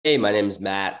Hey, my name is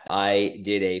Matt. I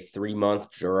did a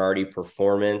 3-month Gerardi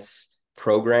performance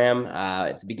program.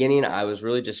 At the beginning, I was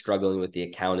really just struggling with the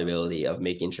accountability of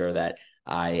making sure that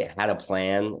I had a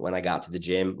plan when I got to the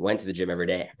gym, went to the gym every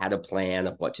day, had a plan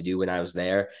of what to do when I was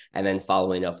there, and then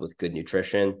following up with good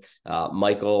nutrition.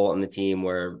 Michael and the team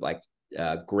were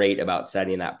great about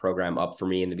setting that program up for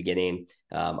me in the beginning.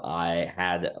 I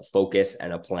had a focus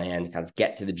and a plan to kind of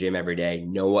get to the gym every day,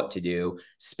 know what to do,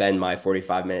 spend my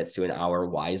 45 minutes to an hour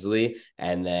wisely,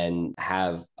 and then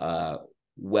have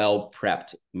well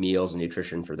prepped meals and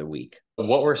nutrition for the week.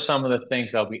 What were some of the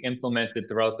things that will be implemented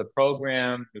throughout the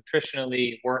program,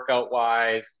 nutritionally, workout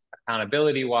wise,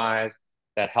 accountability wise,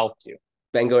 that helped you?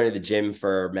 Been going to the gym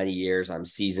for many years. I'm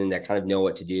seasoned. I kind of know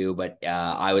what to do, but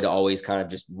I would always kind of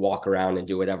just walk around and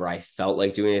do whatever I felt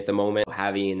like doing at the moment.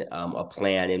 Having a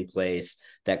plan in place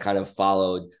that kind of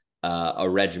followed a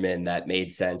regimen that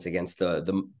made sense against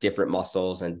the different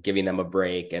muscles and giving them a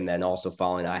break. And then also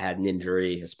following, I had an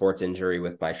injury, a sports injury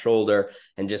with my shoulder,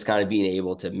 and just kind of being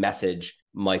able to message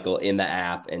Michael in the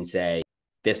app and say,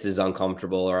 this is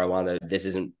uncomfortable, or this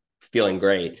isn't feeling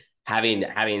great. Having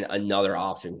another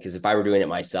option, because if I were doing it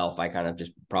myself, I kind of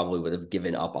just probably would have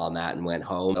given up on that and went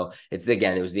home. So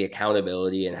it was the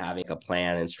accountability and having a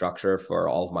plan and structure for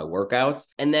all of my workouts.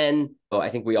 And then I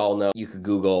think we all know you could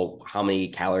Google how many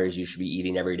calories you should be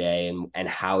eating every day and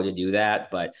how to do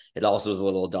that. But it also is a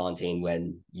little daunting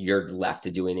when you're left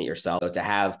to doing it yourself. So to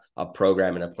have a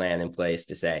program and a plan in place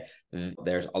to say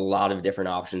there's a lot of different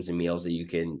options and meals that you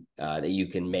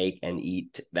can make and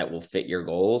eat that will fit your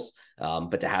goals.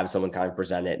 But to have someone kind of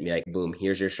present it and be like, boom,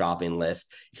 here's your shopping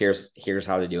list. Here's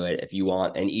how to do it. If you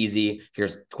want an easy,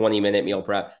 here's 20-minute meal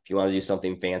prep. If you want to do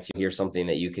something fancy, here's something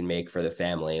that you can make for the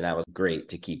family. And that was great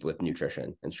to keep with nutrition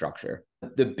and structure.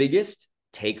 The biggest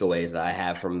takeaways that I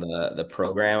have from the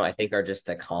program, I think, are just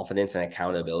the confidence and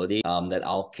accountability that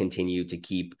I'll continue to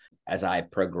keep as I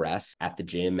progress at the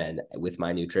gym and with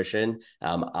my nutrition.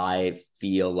 I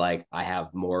feel like I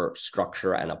have more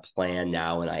structure and a plan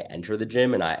now when I enter the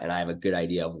gym, and I have a good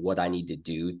idea of what I need to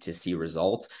do to see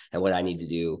results and what I need to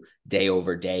do day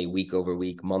over day, week over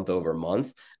week, month over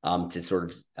month, to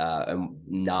sort of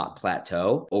not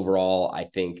plateau. Overall, I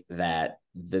think that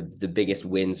the biggest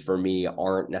wins for me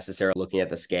aren't necessarily looking at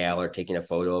the scale or taking a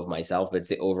photo of myself, but it's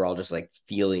the overall just like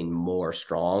feeling more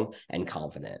strong and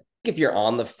confident. If you're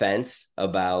on the fence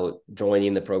about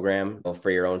joining the program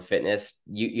for your own fitness,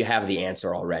 you have the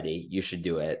answer already. You should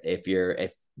do it.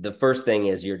 If the first thing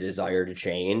is your desire to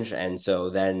change, and so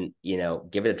then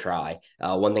give it a try.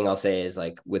 One thing I'll say is,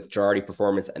 like, with Gerardi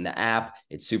Performance and the app,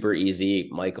 it's super easy.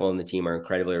 Michael and the team are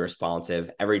incredibly responsive.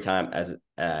 Every time,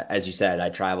 as you said, I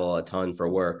travel a ton for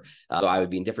work, so I would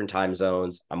be in different time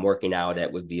zones. I'm working out.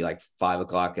 It would be like 5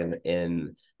 o'clock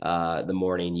in the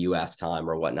morning US time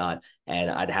or whatnot, and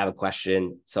I'd have a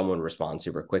question, someone would respond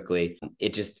super quickly.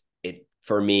 It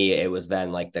for me, it was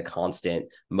then like the constant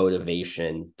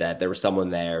motivation that there was someone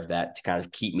there that to kind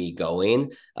of keep me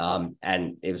going,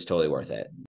 and it was totally worth it.